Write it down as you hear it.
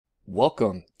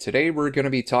Welcome. Today we're going to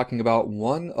be talking about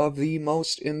one of the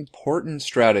most important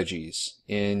strategies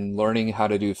in learning how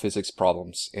to do physics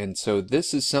problems. And so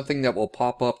this is something that will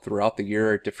pop up throughout the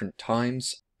year at different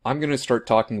times. I'm going to start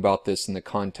talking about this in the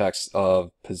context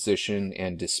of position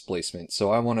and displacement.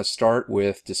 So I want to start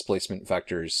with displacement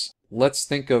vectors. Let's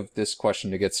think of this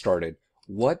question to get started.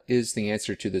 What is the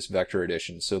answer to this vector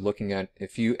addition? So looking at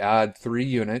if you add 3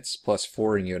 units plus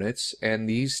 4 units and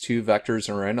these two vectors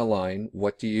are in a line,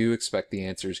 what do you expect the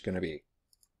answer is going to be?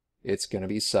 It's going to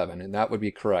be 7, and that would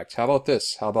be correct. How about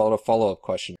this? How about a follow-up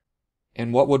question?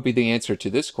 And what would be the answer to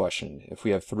this question? If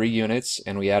we have 3 units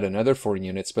and we add another 4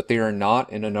 units, but they are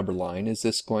not in a number line, is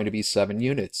this going to be 7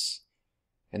 units?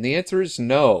 And the answer is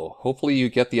no. Hopefully you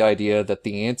get the idea that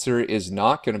the answer is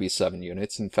not going to be 7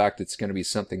 units. In fact, it's going to be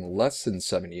something less than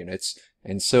 7 units.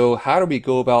 And so how do we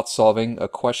go about solving a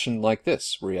question like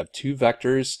this, where you have 2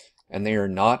 vectors and they are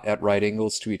not at right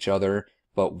angles to each other,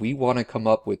 but we want to come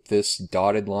up with this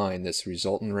dotted line, this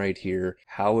resultant right here?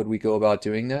 How would we go about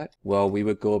doing that? Well, we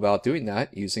would go about doing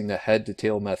that using the head to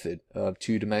tail method of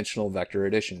two-dimensional vector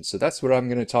addition. So that's what I'm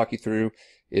going to talk you through.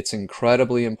 It's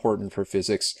incredibly important for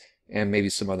physics and maybe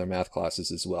some other math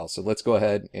classes as well. So let's go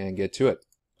ahead and get to it.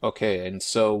 Okay, and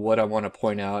so what I want to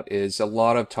point out is a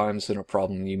lot of times in a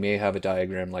problem you may have a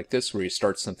diagram like this where you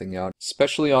start something out,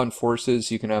 especially on forces.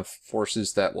 You can have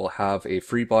forces that will have a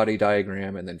free body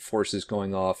diagram and then forces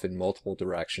going off in multiple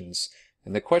directions.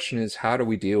 And the question is, how do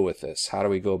we deal with this? How do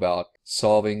we go about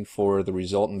solving for the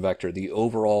resultant vector, the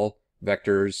overall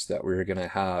vectors that we're going to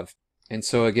have? And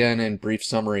so again, in brief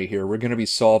summary here, we're going to be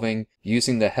solving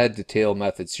using the head to tail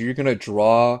method. So you're going to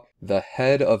draw the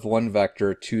head of one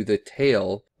vector to the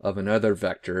tail of another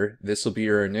vector. This will be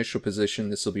your initial position.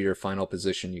 This will be your final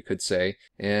position, you could say.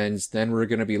 And then we're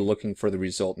going to be looking for the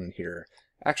resultant here.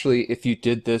 Actually, if you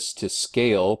did this to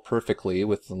scale perfectly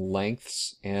with the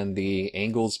lengths and the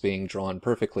angles being drawn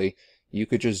perfectly, you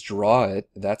could just draw it.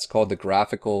 That's called the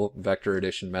graphical vector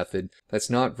addition method. That's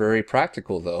not very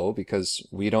practical though, because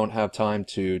we don't have time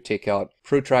to take out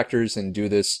protractors and do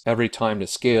this every time to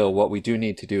scale. What we do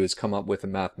need to do is come up with a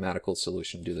mathematical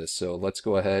solution to this. So let's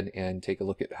go ahead and take a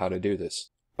look at how to do this.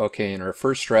 Okay, and our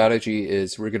first strategy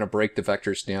is we're going to break the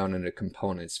vectors down into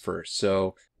components first.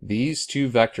 So these two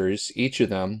vectors, each of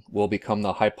them will become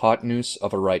the hypotenuse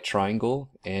of a right triangle,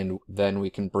 and then we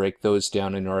can break those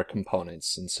down into our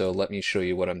components. And so let me show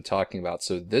you what I'm talking about.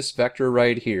 So this vector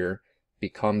right here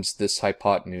becomes this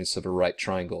hypotenuse of a right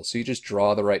triangle. So you just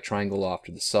draw the right triangle off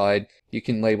to the side. You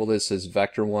can label this as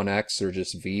vector 1x or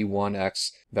just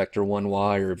v1x, vector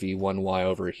 1y or v1y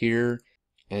over here.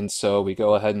 And so we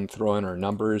go ahead and throw in our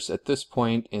numbers. At this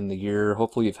point in the year,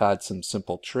 hopefully you've had some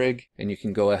simple trig, and you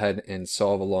can go ahead and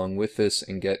solve along with this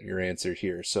and get your answer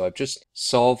here. So I've just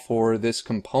solved for this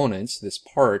component, this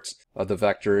part of the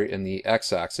vector in the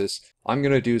x-axis. I'm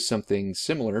going to do something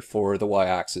similar for the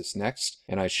y-axis next,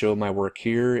 and I show my work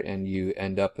here, and you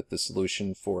end up with the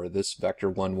solution for this vector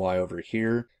 1y over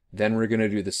here. Then we're going to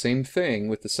do the same thing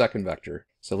with the second vector.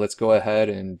 So let's go ahead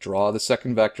and draw the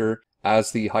second vector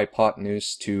as the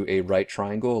hypotenuse to a right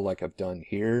triangle like I've done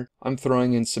here. I'm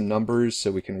throwing in some numbers so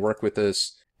we can work with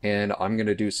this, and I'm going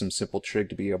to do some simple trig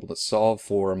to be able to solve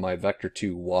for my vector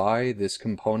 2y, this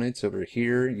component over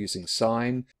here using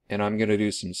sine, and I'm going to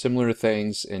do some similar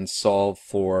things and solve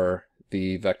for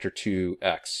the vector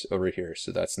 2x over here.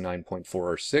 So that's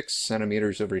 9.446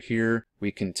 centimeters over here.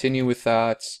 We continue with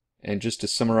that. And just to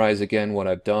summarize again what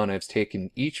I've done, I've taken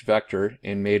each vector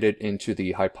and made it into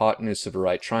the hypotenuse of a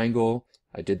right triangle.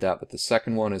 I did that with the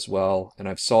second one as well. And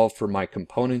I've solved for my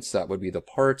components, that would be the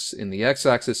parts in the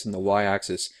x-axis and the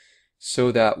y-axis,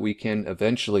 so that we can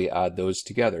eventually add those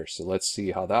together. So let's see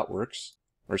how that works.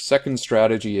 Our second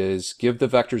strategy is give the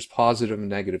vectors positive and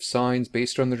negative signs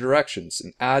based on the directions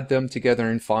and add them together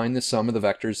and find the sum of the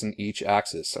vectors in each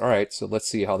axis. Alright, so let's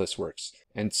see how this works.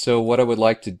 And so what I would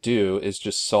like to do is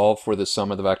just solve for the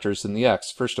sum of the vectors in the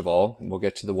x, first of all, and we'll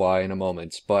get to the y in a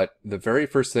moment. But the very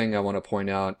first thing I want to point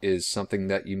out is something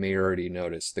that you may already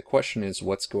notice. The question is,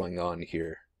 what's going on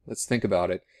here? Let's think about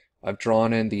it. I've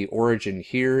drawn in the origin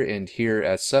here and here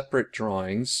as separate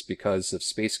drawings because of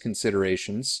space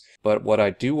considerations. But what I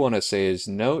do want to say is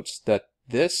note that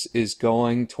this is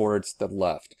going towards the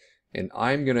left. And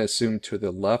I'm going to assume to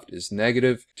the left is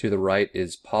negative, to the right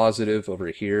is positive over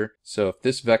here. So if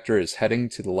this vector is heading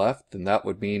to the left, then that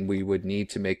would mean we would need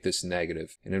to make this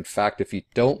negative. And in fact, if you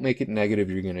don't make it negative,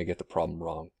 you're going to get the problem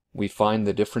wrong. We find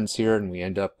the difference here and we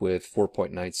end up with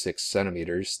 4.96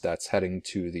 centimeters. That's heading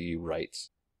to the right.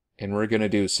 And we're going to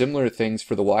do similar things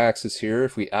for the y-axis here.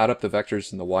 If we add up the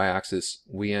vectors in the y-axis,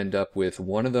 we end up with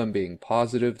one of them being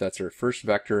positive. That's our first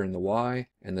vector in the y.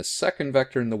 And the second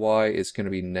vector in the y is going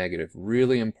to be negative.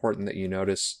 Really important that you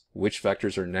notice which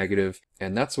vectors are negative.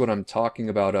 And that's what I'm talking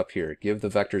about up here. Give the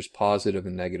vectors positive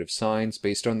and negative signs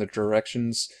based on the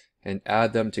directions and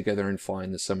add them together and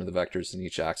find the sum of the vectors in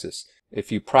each axis.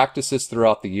 If you practice this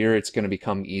throughout the year, it's going to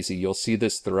become easy. You'll see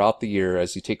this throughout the year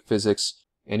as you take physics.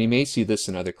 And you may see this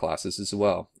in other classes as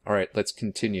well. All right, let's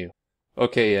continue.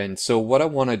 Okay, and so what I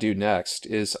want to do next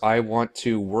is I want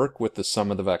to work with the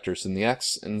sum of the vectors in the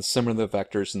x and the sum of the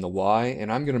vectors in the y,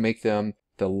 and I'm going to make them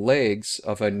the legs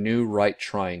of a new right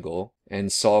triangle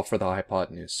and solve for the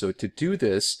hypotenuse. So to do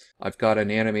this, I've got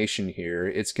an animation here.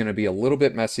 It's going to be a little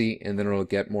bit messy and then it'll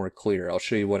get more clear. I'll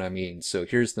show you what I mean. So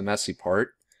here's the messy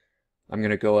part. I'm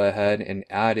going to go ahead and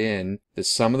add in the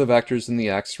sum of the vectors in the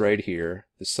x right here,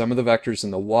 the sum of the vectors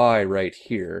in the y right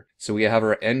here. So we have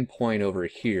our endpoint over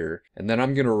here, and then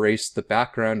I'm going to erase the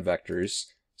background vectors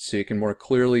so you can more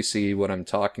clearly see what I'm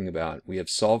talking about. We have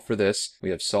solved for this, we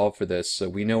have solved for this, so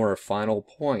we know our final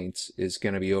point is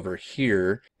going to be over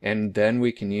here, and then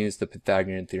we can use the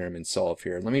Pythagorean theorem and solve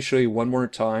here. Let me show you one more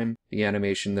time the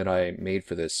animation that I made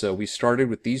for this. So we started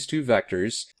with these two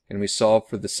vectors, and we solved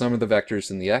for the sum of the vectors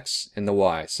in the x and the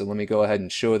y. So let me go ahead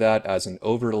and show that as an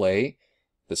overlay,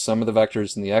 the sum of the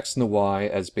vectors in the x and the y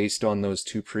as based on those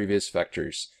two previous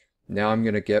vectors. Now I'm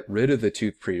going to get rid of the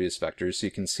two previous vectors so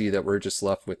you can see that we're just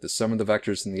left with the sum of the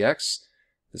vectors in the x,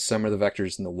 the sum of the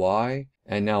vectors in the y,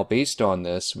 and now based on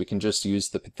this we can just use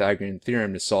the Pythagorean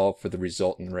theorem to solve for the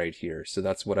resultant right here. So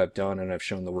that's what I've done, and I've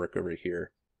shown the work over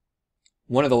here.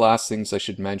 One of the last things I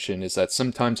should mention is that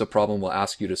sometimes a problem will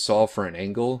ask you to solve for an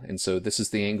angle, and so this is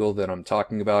the angle that I'm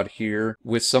talking about here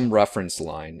with some reference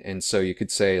line. And so you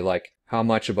could say like how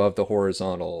much above the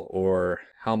horizontal, or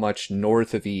how much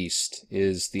north of east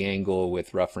is the angle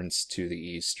with reference to the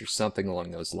east, or something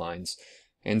along those lines.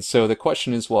 And so the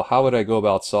question is, well, how would I go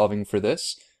about solving for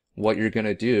this? What you're going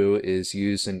to do is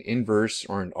use an inverse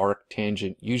or an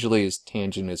arctangent. Usually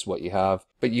tangent is what you have,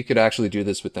 but you could actually do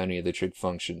this with any of the trig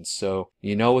functions. So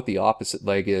you know what the opposite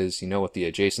leg is, you know what the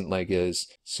adjacent leg is.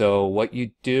 So what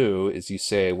you do is you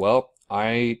say, well,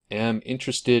 I am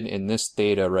interested in this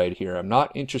theta right here. I'm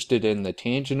not interested in the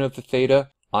tangent of the theta.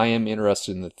 I am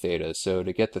interested in the theta. So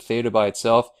to get the theta by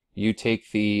itself, you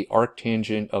take the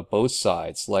arctangent of both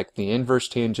sides, like the inverse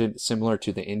tangent, similar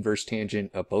to the inverse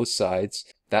tangent of both sides.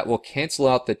 That will cancel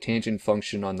out the tangent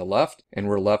function on the left, and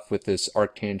we're left with this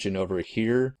arctangent over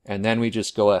here. And then we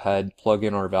just go ahead, plug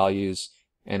in our values,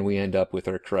 and we end up with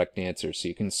our correct answer. So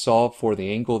you can solve for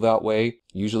the angle that way.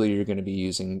 Usually you're going to be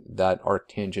using that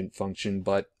arctangent function,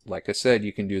 but like I said,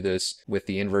 you can do this with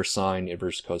the inverse sine,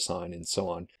 inverse cosine, and so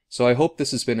on. So I hope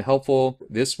this has been helpful.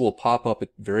 This will pop up at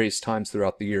various times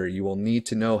throughout the year. You will need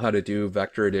to know how to do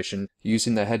vector addition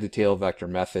using the head-to-tail vector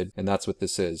method, and that's what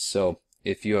this is. So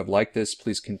if you have liked this,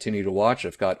 please continue to watch.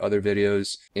 I've got other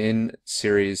videos in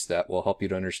series that will help you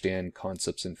to understand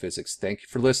concepts in physics. Thank you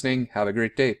for listening. Have a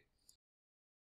great day.